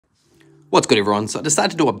What's good everyone? So I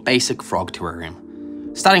decided to do a basic frog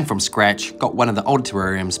terrarium. Starting from scratch, got one of the older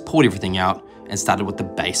terrariums, pulled everything out, and started with the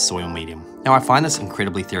base soil medium. Now I find this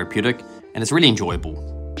incredibly therapeutic, and it's really enjoyable.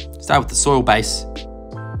 Started with the soil base,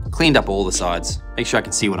 cleaned up all the sides, make sure I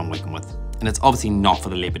can see what I'm working with. And it's obviously not for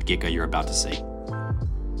the leopard gecko you're about to see.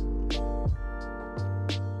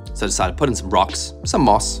 So I decided to put in some rocks, some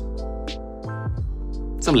moss,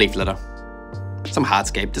 some leaf litter, some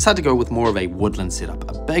hardscape. Decided to go with more of a woodland setup,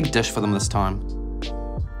 a big dish for them this time.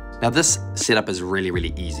 Now this setup is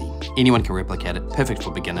really easy. Anyone can replicate it, perfect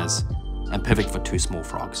for beginners, and perfect for 2 small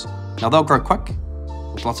frogs. Now they'll grow quick,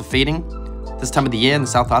 with lots of feeding. This time of the year in the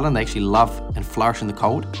South Island, they actually love and flourish in the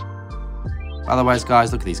cold. Otherwise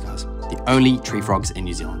guys, look at these guys. The only tree frogs in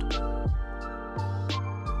New Zealand.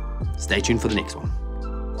 Stay tuned for the next one.